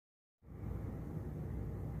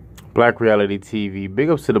Black Reality TV. Big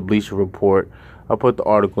ups to the Bleacher Report. I'll put the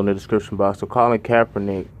article in the description box. So Colin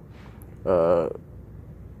Kaepernick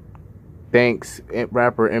thanks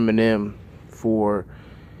rapper Eminem for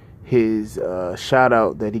his shout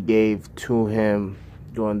out that he gave to him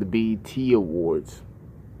during the BET Awards.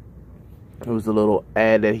 It was a little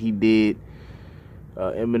ad that he did.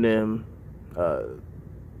 Eminem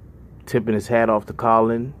tipping his hat off to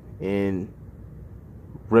Colin and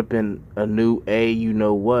ripping a new you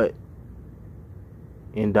know what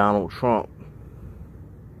in Donald Trump.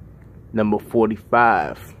 Number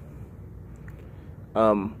 45.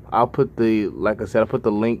 I'll put I'll put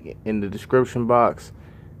the link in the description box.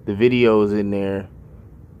 The video is in there.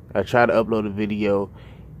 I tried to upload a video.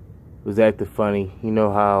 It was acting funny. You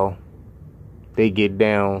know how they get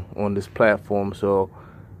down on this platform. So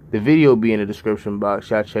the video will be in the description box.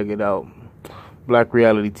 Y'all check it out. Black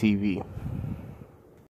Reality TV.